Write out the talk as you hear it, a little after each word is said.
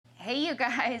Hey, you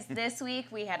guys, this week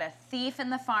we had a thief in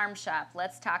the farm shop.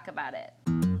 Let's talk about it.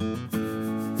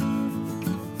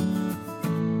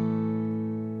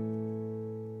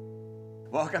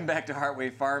 Welcome back to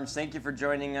Heartway Farms. Thank you for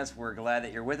joining us. We're glad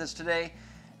that you're with us today.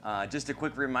 Just a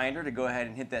quick reminder to go ahead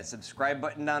and hit that subscribe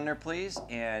button down there, please.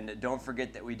 And don't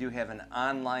forget that we do have an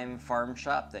online farm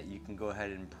shop that you can go ahead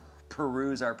and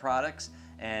peruse our products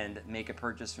and make a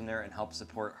purchase from there and help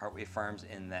support Heartway Farms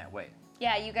in that way.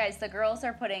 Yeah, you guys, the girls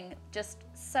are putting just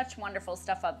such wonderful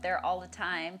stuff up there all the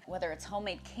time, whether it's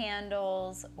homemade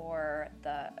candles or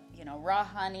the, raw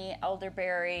honey,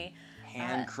 elderberry.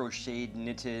 Hand crocheted,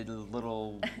 knitted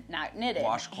little not knitted,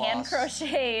 washcloths. Hand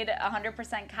crocheted,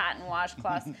 100% cotton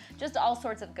washcloths, just all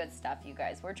sorts of good stuff, you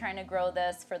guys. We're trying to grow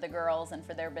this for the girls and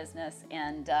for their business,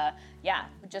 and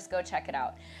just go check it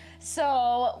out.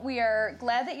 So we are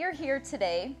glad that you're here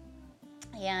today,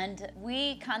 and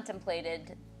we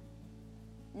contemplated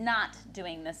not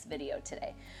doing this video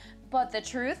today. But the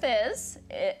truth is,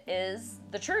 it is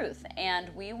the truth. And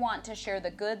we want to share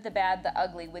the good, the bad, the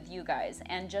ugly with you guys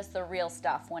and just the real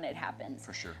stuff when it happens.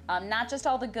 For sure. Not just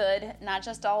all the good, not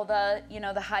just all the,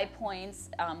 the high points,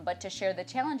 but to share the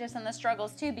challenges and the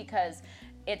struggles too, because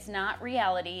it's not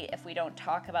reality if we don't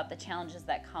talk about the challenges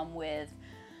that come with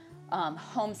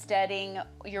homesteading,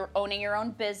 you're owning your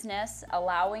own business,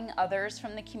 allowing others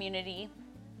from the community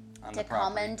to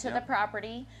come into the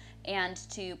property and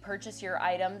to purchase your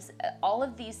items. All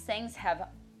of these things have,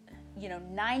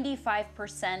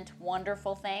 95%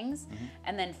 wonderful things,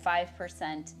 and then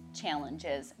 5%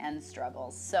 challenges and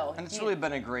struggles. So, and it's really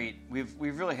been a great. We've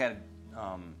really had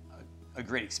a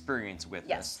great experience with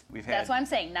this. That's why I'm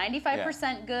saying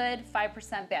 95% good,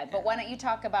 5% bad. But why don't you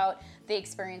talk about the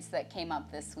experience that came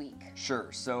up this week?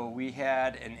 Sure. So we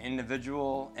had an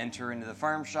individual enter into the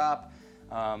farm shop.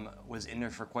 Was in there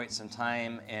for quite some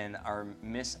time, and our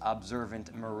Miss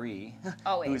Observant Marie,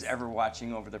 who's ever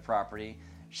watching over the property,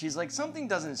 she's like, something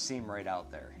doesn't seem right out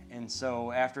there. And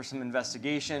so after some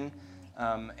investigation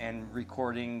and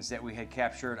recordings that we had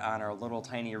captured on our little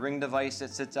tiny ring device that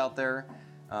sits out there,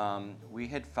 we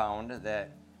had found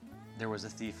that there was a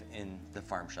thief in the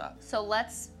farm shop. So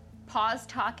let's pause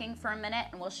talking for a minute,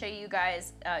 and we'll show you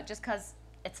guys, just because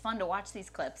it's fun to watch these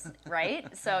clips,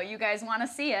 right? So you guys want to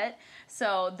see it.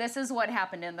 So this is what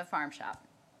happened in the farm shop.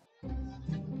 All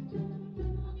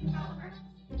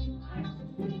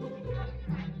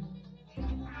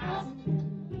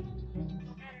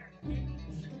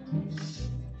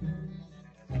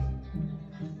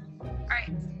right,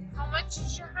 how much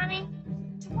is your honey?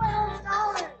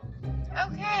 $12.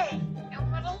 Okay,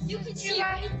 and what else did you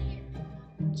buy?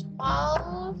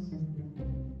 12.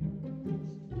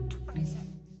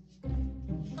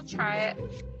 Try it.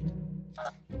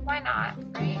 Why not,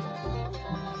 right?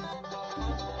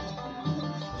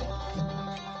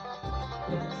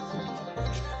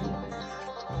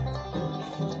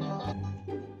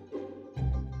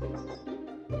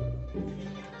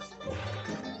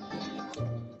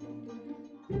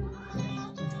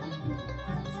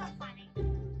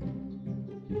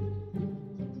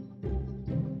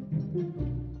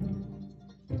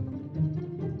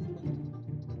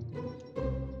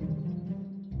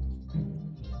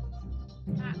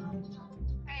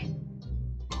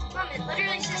 It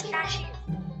literally says cashew.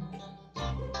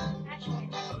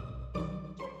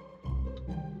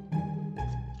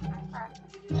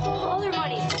 The other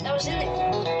money that was in there.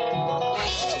 What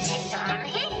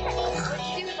did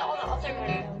you do with all the other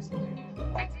money that was in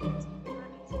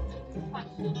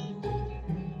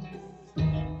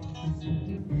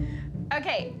there?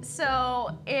 Okay,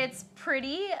 so it's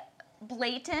pretty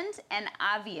blatant and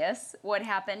obvious what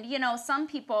happened. Some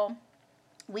people,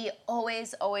 we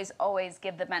always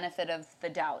give the benefit of the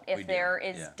doubt if there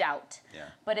is doubt. Yeah.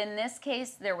 But in this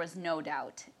case, there was no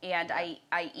doubt. And I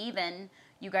even,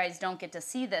 you guys don't get to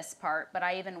see this part, but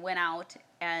I even went out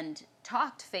and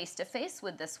talked face to face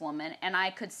with this woman, and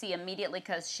I could see immediately,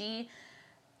 because she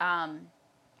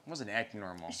wasn't acting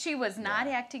normal. She was not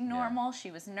acting normal. Yeah.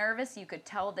 She was nervous. You could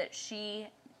tell that she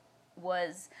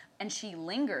was, and she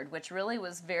lingered, which really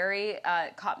was very,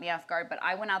 caught me off guard. But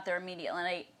I went out there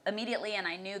immediately, and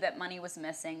I knew that money was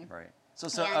missing. Right.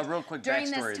 So a real quick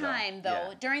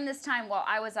backstory, during this time while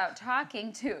I was out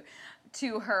talking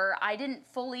to her,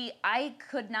 I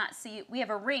could not see. We have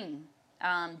a ring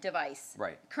device.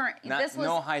 Right.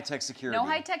 No high-tech security. No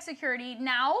high-tech security.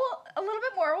 Now a little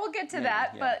bit more. We'll get to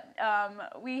that. Yeah.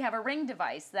 But we have a ring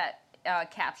device that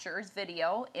captures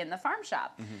video in the farm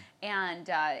shop. And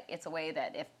it's a way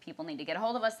that if people need to get a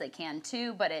hold of us, they can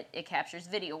too, but it captures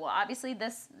video. Well, obviously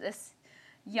this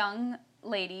young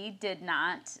lady did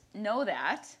not know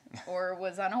that or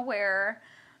was unaware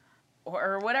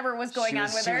or whatever was going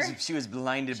on with her. She was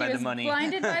blinded by the money.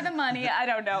 Blinded by the money. I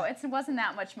don't know. It wasn't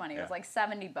that much money. It was Yeah. like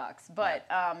 $70. But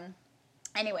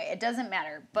anyway, it doesn't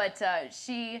matter. But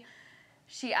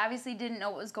she obviously didn't know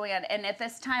what was going on. And at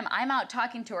this time, I'm out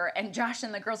talking to her, and Josh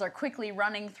and the girls are quickly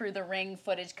running through the ring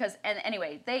footage.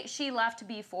 Anyway, she left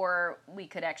before we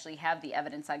could actually have the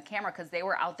evidence on camera because they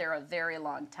were out there a very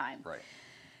long time. Right.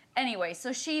 Anyway,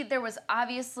 so there was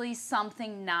obviously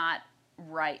something not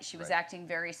right. She was acting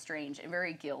very strange and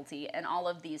very guilty and all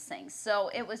of these things. So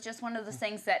it was just one of those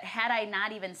things that had I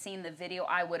not even seen the video,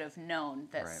 I would have known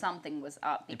that something was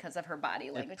up because of her body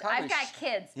language. I've got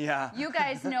kids. Yeah. You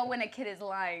guys know when a kid is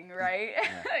lying, right?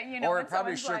 Yeah. You know, or it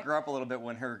probably shook her up a little bit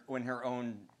when her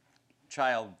own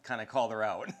child kind of called her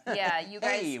out. Yeah, you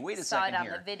guys hey, wait a saw second it on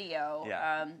here. the video.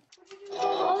 Yeah.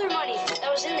 All their money that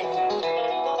was in there.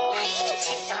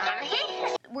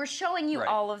 We're showing you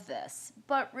all of this,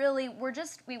 but really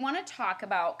we want to talk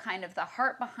about kind of the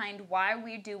heart behind why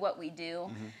we do what we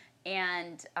do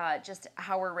and just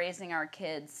how we're raising our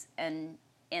kids and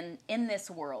in this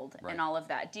world and all of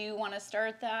that. Do you want to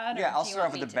start that? Yeah, I'll start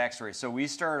off with the backstory. So we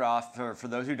started off, for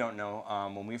those who don't know,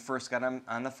 when we first got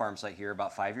on the farm site here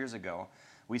about 5 years ago,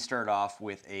 we started off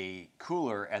with a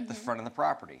cooler at the front of the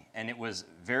property, and it was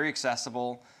very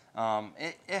accessible.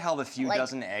 It held a few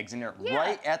dozen eggs in it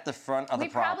right at the front of the property. We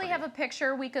probably have a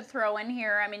picture we could throw in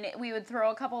here. I mean, we would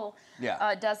throw a couple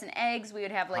dozen eggs. We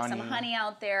would have like some honey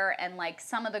out there and like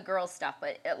some of the girls' stuff,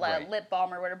 but lip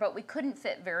balm or whatever. But we couldn't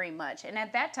fit very much. And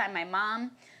at that time, my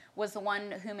mom was the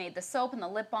one who made the soap and the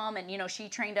lip balm, and she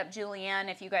trained up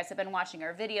Julianne. If you guys have been watching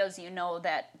our videos, you know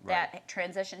that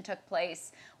transition took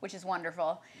place, which is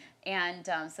wonderful. And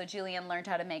so Julianne learned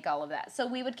how to make all of that. So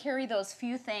we would carry those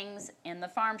few things in the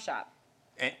farm shop.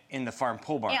 In the farm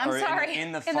pole barn. I'm sorry.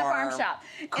 In the farm shop.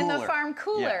 Cooler. In the farm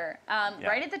cooler.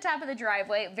 Right at the top of the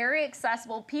driveway. Very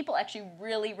accessible. People actually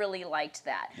really, really liked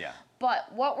that. Yeah.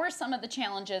 But what were some of the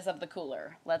challenges of the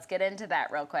cooler? Let's get into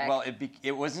that real quick. Well,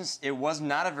 it was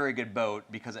not a very good boat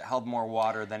because it held more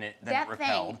water than it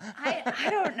repelled. I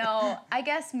don't know. I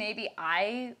guess maybe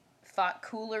I thought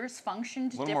coolers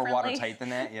functioned differently. A little more watertight than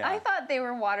that, yeah. I thought they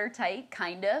were watertight,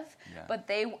 kind of, but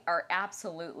they are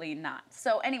absolutely not.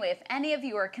 So anyway, if any of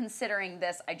you are considering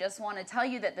this, I just want to tell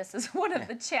you that this is one of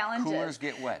the challenges. Coolers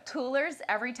get wet. Coolers,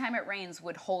 every time it rains,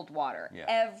 would hold water. Yeah.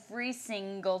 Every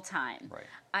single time. Right.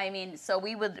 I mean, so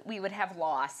we would have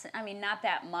loss. I mean, not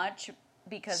that much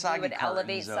because Soggy we would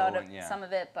elevate cartons, some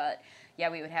of it, but yeah,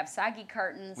 we would have soggy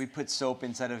cartons. We put soap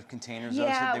inside of containers so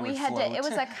yeah, they would we had float. to. It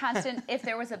was a constant. If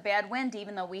there was a bad wind,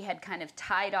 even though we had kind of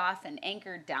tied off and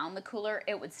anchored down the cooler,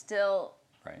 it would still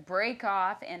break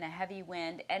off in a heavy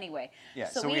wind. Anyway. Yeah.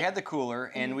 So we had the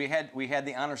cooler, and we had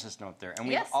the honor system up there, and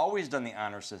we've always done the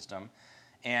honor system.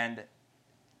 And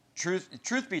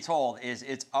truth be told,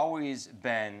 it's always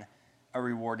been a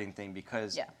rewarding thing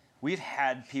because we've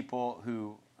had people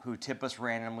who tip us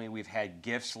randomly. We've had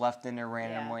gifts left in there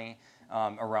randomly.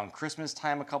 Around Christmas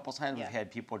time a couple times, we've had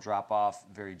people drop off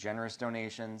very generous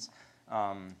donations.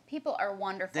 People are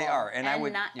wonderful. They are,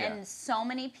 and so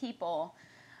many people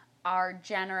are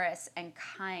generous and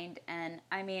kind, and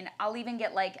I mean, I'll even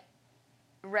get like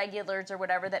regulars or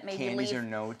whatever that maybe candies or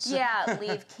notes. Yeah,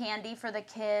 leave candy for the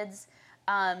kids.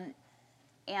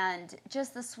 And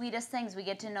just the sweetest things. We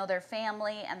get to know their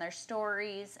family and their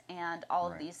stories and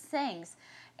all of these things.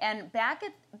 And back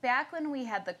when we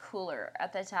had the cooler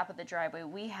at the top of the driveway,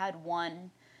 we had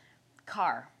one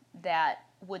car that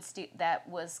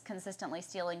was consistently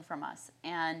stealing from us.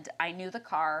 And I knew the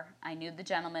car. I knew the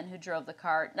gentleman who drove the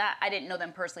car. I didn't know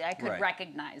them personally. I could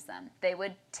recognize them. They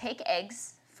would take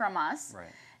eggs from us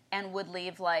and would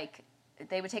leave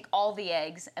they would take all the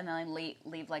eggs and then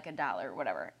leave like $1 or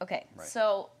whatever. Okay,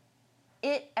 so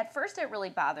at first it really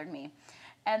bothered me.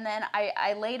 And then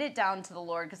I laid it down to the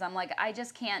Lord because I'm like, I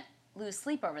just can't lose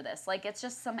sleep over this. Like, it's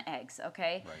just some eggs,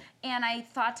 okay? Right. And I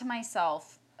thought to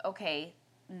myself, okay,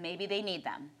 maybe they need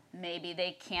them. Maybe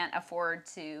they can't afford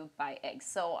to buy eggs.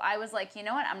 So I was like, you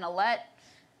know what? I'm going to let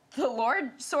the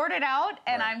Lord sort it out,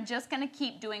 and I'm just going to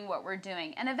keep doing what we're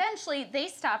doing. And eventually, they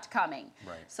stopped coming.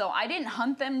 Right. So I didn't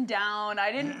hunt them down.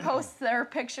 I didn't post their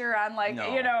picture on,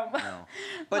 No.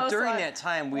 But during that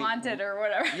time, we wanted or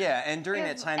whatever. Yeah, and during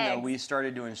that time, though, we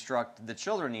started to instruct the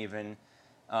children even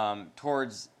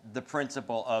towards the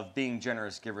principle of being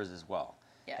generous givers as well.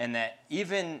 Yeah. And that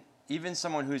even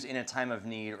someone who's in a time of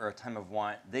need or a time of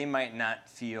want, they might not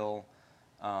feel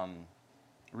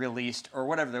released or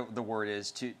whatever the word is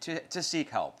to seek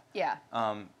help. Yeah.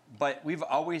 But we've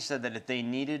always said that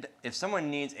if someone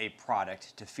needs a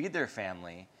product to feed their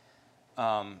family,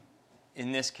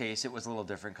 in this case, it was a little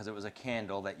different because it was a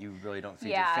candle that you really don't feed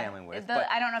your family with.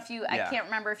 I don't know if you, I can't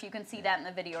remember if you can see that in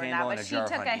the video Candle or not, but she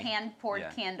took a hand-poured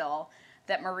candle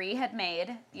that Marie had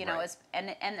made, you know,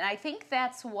 and I think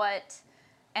that's what,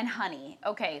 and honey.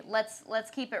 Okay, let's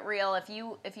keep it real.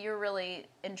 If you're really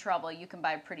in trouble, you can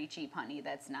buy pretty cheap honey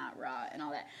that's not raw and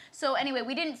all that. So anyway,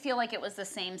 we didn't feel like it was the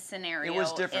same scenario. It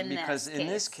was different because in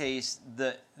this case,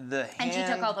 the hand, and she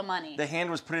took all the money. The hand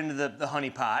was put into the honey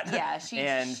pot. Yeah,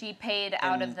 she paid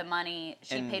out of the money.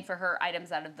 She paid for her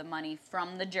items out of the money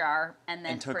from the jar, and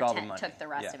then took the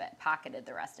rest of it, pocketed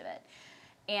the rest of it,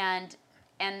 and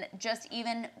just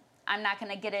even. I'm not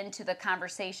going to get into the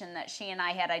conversation that she and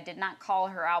I had. I did not call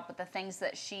her out, but the things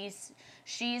that she's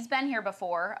been here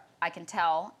before, I can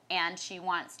tell, and she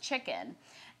wants chicken.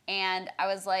 And I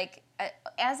was like,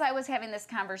 as I was having this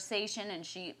conversation, and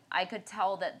I could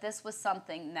tell that this was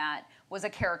something that was a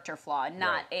character flaw,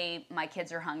 not my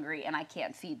kids are hungry and I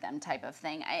can't feed them type of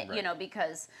thing. You know,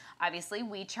 because obviously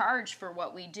we charge for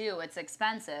what we do. It's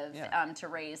expensive to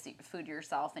raise food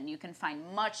yourself, and you can find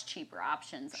much cheaper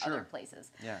options other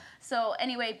places. Yeah. So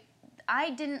anyway,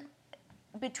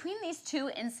 between these two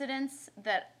incidents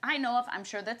that I know of, I'm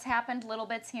sure that's happened little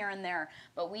bits here and there,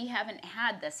 but we haven't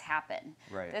had this happen.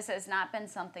 Right. This has not been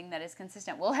something that is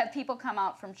consistent. We'll have people come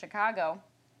out from Chicago,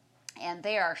 and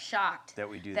they are shocked that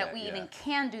we do that we even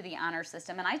can do the honor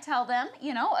system. And I tell them,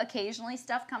 you know, occasionally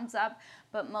stuff comes up,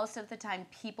 but most of the time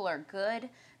people are good,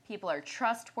 people are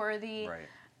trustworthy. Right.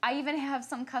 I even have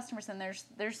some customers, and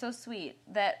they're so sweet,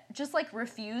 that just like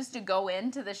refuse to go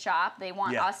into the shop. They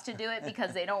want us to do it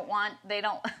because they don't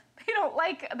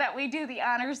like that we do the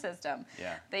honor system.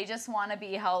 Yeah. They just want to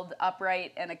be held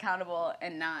upright and accountable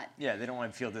and not. Yeah, they don't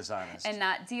want to feel dishonest. And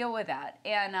not deal with that.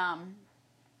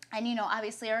 And you know,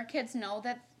 obviously our kids know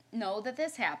that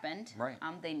this happened. Right.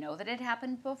 They know that it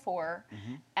happened before,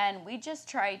 and we just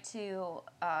try to.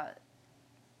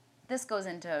 This goes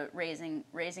into raising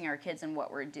our kids and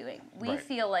what we're doing. We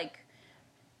feel like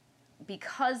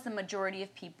because the majority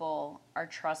of people are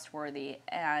trustworthy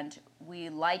and we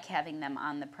like having them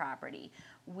on the property,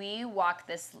 we walk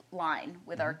this line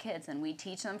with our kids, and we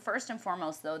teach them first and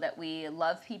foremost, though, that we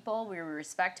love people, we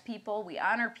respect people, we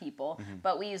honor people,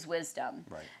 but we use wisdom.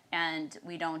 Right. And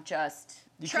we don't just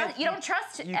you don't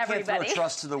trust everybody. You can't throw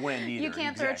trust to the wind either. You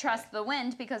can't throw trust to the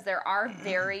wind because there are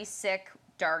very sick,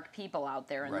 dark people out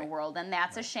there in the world, and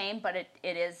that's a shame, but it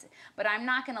is. But I'm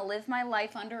not going to live my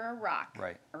life under a rock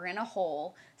or in a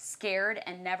hole, scared,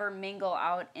 and never mingle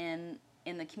out in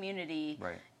the community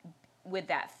with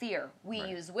that fear. We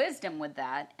use wisdom with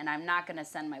that, and I'm not going to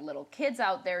send my little kids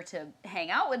out there to hang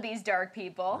out with these dark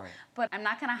people, but I'm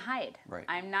not going to hide.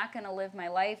 I'm not going to live my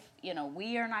life, you know,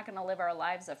 we are not going to live our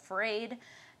lives afraid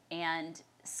and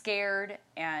scared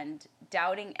and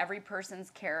doubting every person's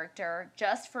character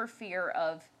just for fear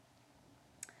of,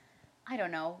 I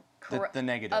don't know, the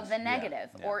negative. Of the negative.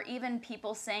 Or even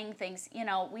people saying things, you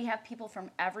know, we have people from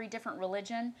every different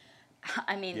religion.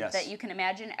 I mean, that you can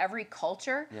imagine, every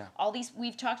culture. Yeah. All these,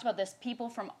 we've talked about this, people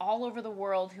from all over the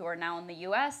world who are now in the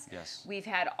U.S. Yes. We've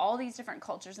had all these different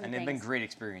cultures and things. And they've been great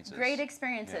experiences. Great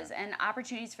experiences and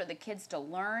opportunities for the kids to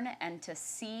learn and to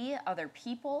see other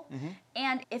people.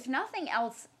 And if nothing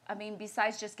else, I mean,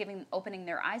 besides just opening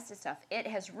their eyes to stuff, it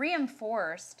has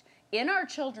reinforced in our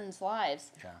children's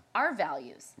lives our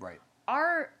values. Right.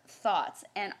 Our thoughts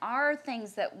and our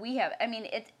things that we have. I mean,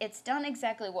 it's done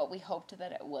exactly what we hoped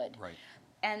that it would. Right.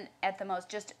 And at the most,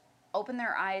 just open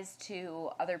their eyes to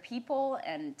other people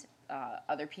and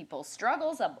other people's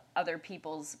struggles, other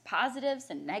people's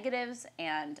positives and negatives,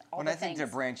 and all the things. I think to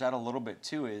branch out a little bit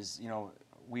too is, you know,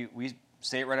 we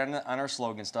say it right on our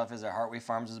slogan stuff, is that Heartway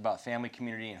Farms is about family,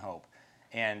 community, and hope.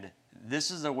 And this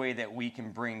is a way that we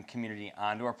can bring community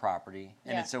onto our property,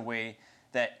 and it's a way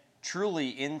that truly,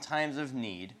 in times of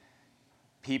need,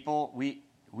 people,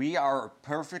 we are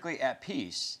perfectly at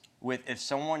peace with if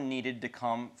someone needed to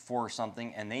come for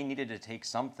something and they needed to take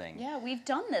something. Yeah, we've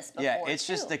done this before. Yeah, it's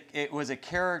just it was a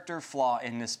character flaw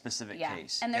in this specific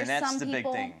case, and that's some the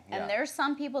people, big thing. Yeah. And there's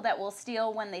some people that will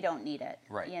steal when they don't need it.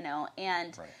 Right. You know,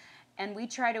 and we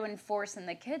try to enforce in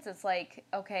the kids. It's like,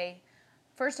 okay,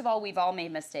 first of all, we've all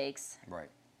made mistakes. Right.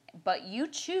 But you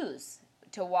choose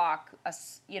to walk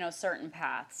certain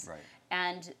paths. Right.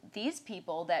 And these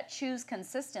people that choose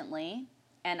consistently,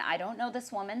 and I don't know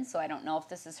this woman, so I don't know if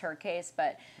this is her case,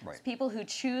 but people who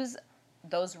choose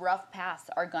those rough paths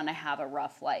are going to have a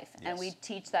rough life. Yes. And we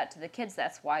teach that to the kids.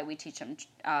 That's why we teach them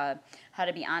how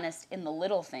to be honest in the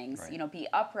little things, you know, be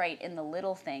upright in the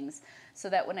little things, so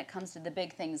that when it comes to the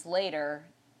big things later,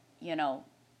 you know,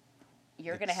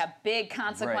 you're going to have big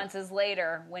consequences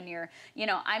later when you're, you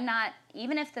know, I'm not,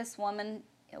 even if this woman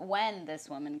when this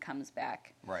woman comes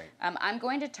back. Right. I'm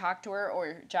going to talk to her,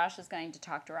 or Josh is going to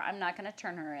talk to her. I'm not going to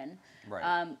turn her in.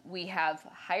 Right. We have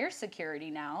higher security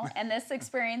now, and this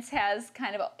experience has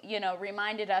kind of,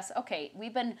 reminded us, okay,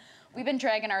 we've been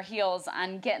dragging our heels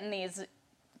on getting these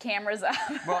cameras up.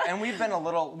 Well, and we've been a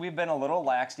little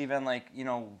lax, even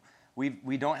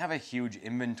we don't have a huge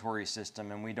inventory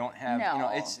system, and we don't have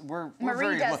we're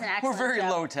Marie very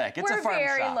low tech. It's a farm shop.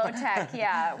 We're very low tech.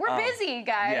 Yeah, we're busy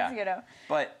guys. Yeah.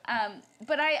 But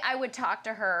I would talk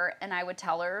to her, and I would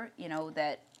tell her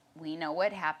that we know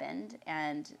what happened,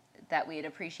 and that we'd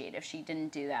appreciate if she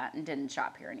didn't do that and didn't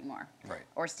shop here anymore. Right.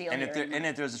 Or steal and here anymore. And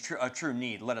if there's a true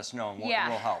need, let us know, and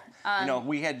we'll help.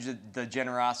 We had the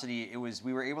generosity.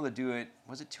 We were able to do it.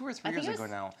 Was it 2 or 3 years ago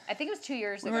now? I think it was 2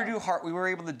 years ago. We were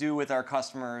able to do with our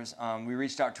customers. We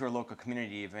reached out to our local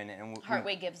community even, and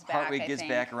Heartway Gives Back. Heartway Gives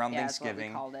Back around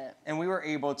Thanksgiving. That's what we called it. And we were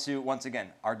able to, once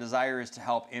again, our desire is to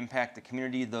help impact the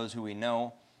community, those who we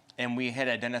know. And we had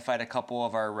identified a couple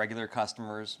of our regular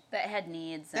customers that had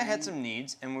needs. That had some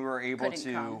needs, and we were able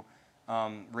to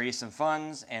raise some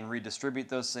funds and redistribute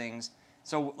those things.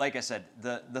 So, like I said,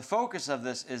 the focus of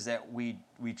this is that we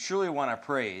truly want to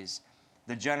praise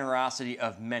the generosity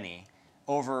of many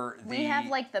over the... We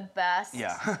have the best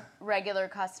regular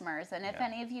customers, and if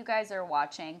any of you guys are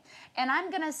watching, and I'm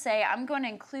going to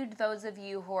include those of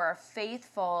you who are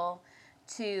faithful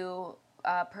to...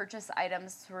 purchase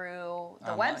items through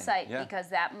the website, because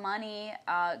that money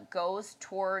goes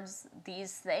towards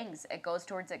these things. It goes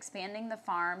towards expanding the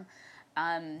farm.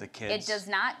 The kids. It does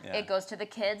not. Yeah. It goes to the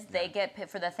kids. They get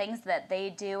for the things that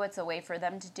they do. It's a way for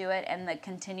them to do it, and they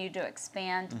continue to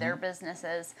expand their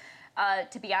businesses.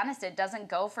 To be honest, it doesn't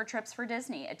go for trips for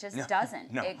Disney. It just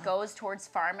doesn't. No. It goes towards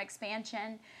farm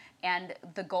expansion and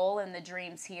the goal and the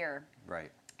dreams here. Right.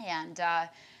 And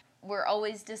we're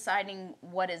always deciding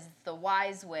what is the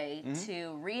wise way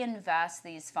to reinvest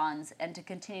these funds and to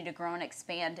continue to grow and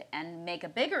expand and make a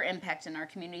bigger impact in our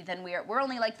community than we are. We're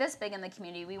only this big in the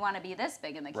community. We want to be this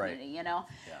big in the community, Yeah.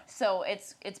 So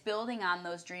it's building on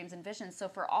those dreams and visions. So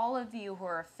for all of you who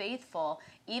are faithful,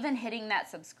 even hitting that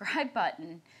subscribe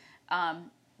button,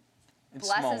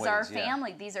 blesses our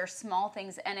family. These are small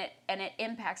things, and it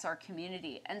impacts our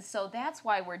community. And so that's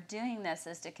why we're doing this,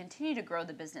 is to continue to grow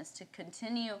the business, to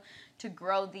continue to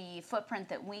grow the footprint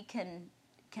that we can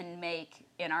make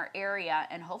in our area,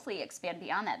 and hopefully expand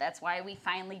beyond that. That's why we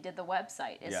finally did the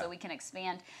website, is so we can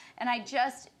expand. And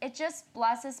it just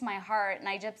blesses my heart. And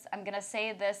I'm going to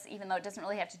say this, even though it doesn't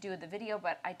really have to do with the video,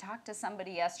 but I talked to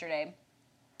somebody yesterday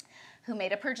who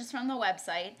made a purchase from the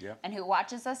website and who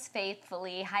watches us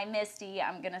faithfully. Hi, Misty.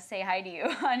 I'm going to say hi to you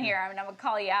on here. I'm going to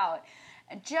call you out.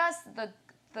 And just the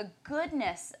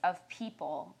goodness of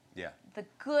people, the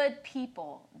good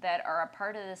people that are a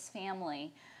part of this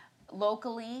family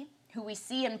locally, who we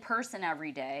see in person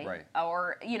every day,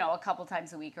 or, a couple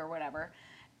times a week or whatever,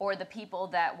 or the people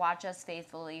that watch us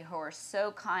faithfully who are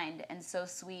so kind and so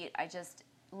sweet. I just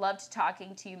loved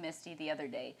talking to you, Misty, the other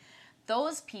day.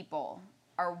 Those people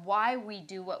are why we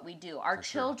do what we do. Our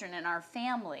children and our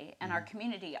family and our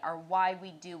community are why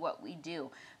we do what we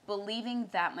do. Believing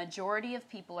that majority of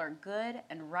people are good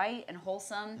and right and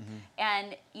wholesome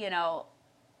and,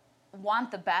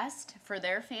 want the best for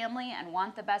their family and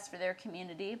want the best for their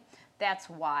community. That's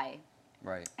why.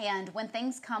 Right. And when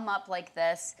things come up like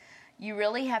this, you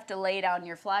really have to lay down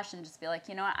your flesh and just be like,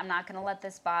 you know what, I'm not going to let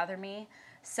this bother me.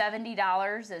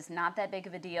 $70 is not that big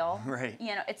of a deal. Right.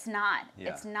 It's not. Yeah.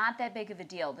 It's not that big of a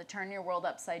deal to turn your world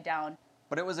upside down.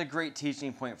 But it was a great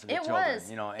teaching point for the children.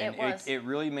 Was. It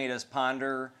really made us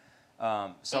ponder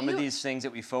some of these things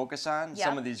that we focus on,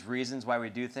 some of these reasons why we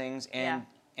do things, and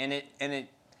it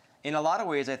in a lot of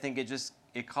ways I think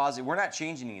it causes. We're not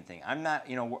changing anything. I'm not.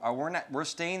 We're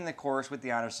staying the course with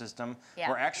the honor system. Yeah.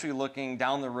 We're actually looking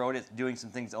down the road at doing some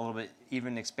things a little bit,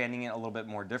 even expanding it a little bit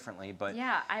more differently. But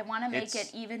I want to make it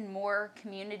even more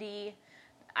community.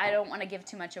 I don't want to give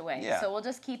too much away, so we'll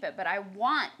just keep it. But I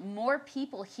want more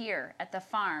people here at the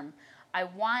farm. I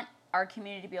want our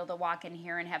community to be able to walk in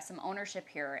here and have some ownership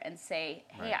here and say,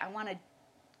 hey, I want to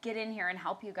get in here and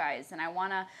help you guys, and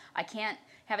I can't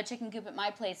have a chicken coop at my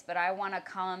place, but I want to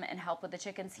come and help with the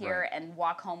chickens here and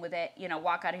walk home with it,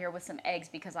 walk out of here with some eggs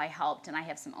because I helped and I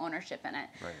have some ownership in it.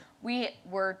 Right.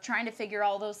 We're trying to figure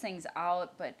all those things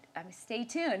out, but stay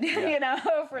tuned,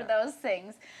 for those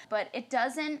things. But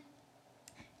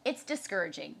it's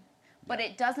discouraging, but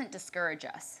it doesn't discourage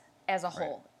us as a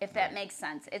whole, if that makes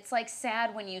sense. It's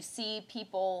sad when you see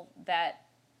people that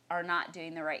are not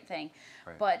doing the right thing,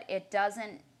 but it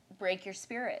doesn't break your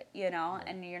spirit,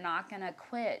 and you're not going to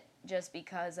quit just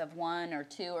because of one or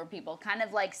two or people. Kind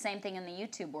of like same thing in the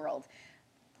YouTube world.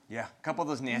 Yeah, a couple of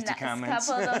those nasty comments.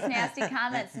 A couple of those nasty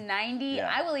comments. 90,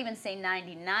 Yeah. I will even say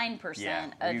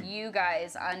 99% of you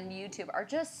guys on YouTube are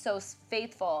just so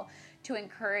faithful to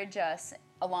encourage us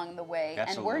along the way.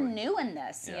 Absolutely. And we're new in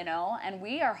this, you know, and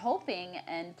we are hoping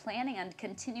and planning on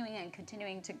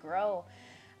continuing to grow.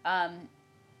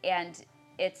 And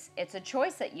it's a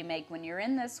choice that you make when you're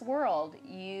in this world,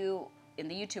 in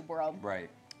the YouTube world, right?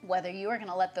 Whether you are going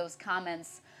to let those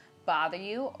comments bother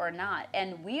you or not.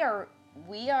 And we are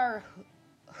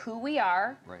who we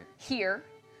are here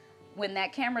when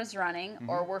that camera's running,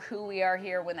 or we're who we are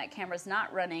here when that camera's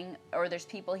not running, or there's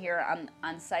people here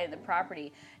on site of the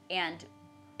property. And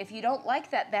if you don't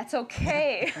like that, that's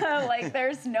okay. Like,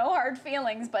 there's no hard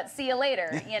feelings, but see you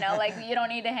later. You know, like, you don't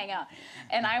need to hang out.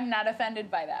 And I'm not offended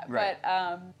by that. Right.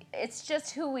 But it's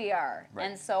just who we are. Right.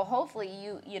 And so hopefully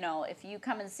you know, if you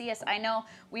come and see us, I know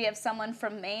we have someone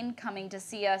from Maine coming to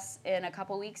see us in a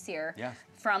couple weeks here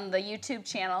from the YouTube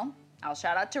channel. I'll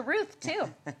shout out to Ruth,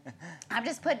 too. I'm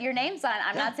just putting your names on.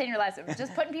 I'm not saying your last name. I'm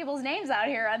just putting people's names out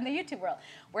here on the YouTube world.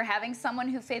 We're having someone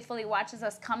who faithfully watches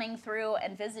us coming through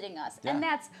and visiting us. Yeah. And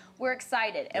we're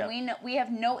excited. And we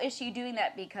have no issue doing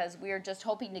that, because we are just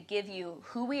hoping to give you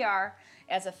who we are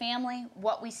as a family,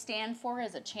 what we stand for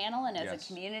as a channel and as a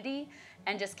community,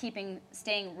 and just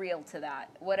staying real to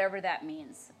that, whatever that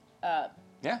means. Do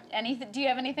you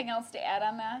have anything else to add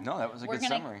on that? No, that was a good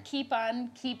summary. We're going to keep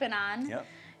on keeping on. Yep.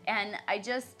 And I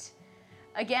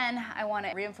want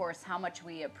to reinforce how much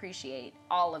we appreciate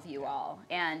all of you all.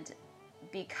 And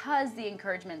because the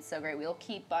encouragement's so great, we'll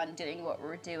keep on doing what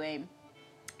we're doing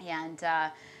and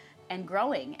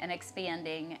growing and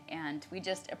expanding. And we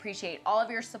just appreciate all of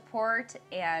your support.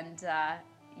 And I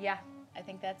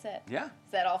think that's it. Yeah.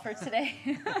 Is that all for today?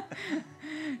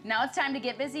 Now it's time to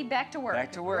get busy, back to work.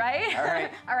 Back to work. Right? All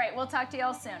right. All right, we'll talk to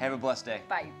y'all soon. Have a blessed day.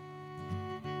 Bye.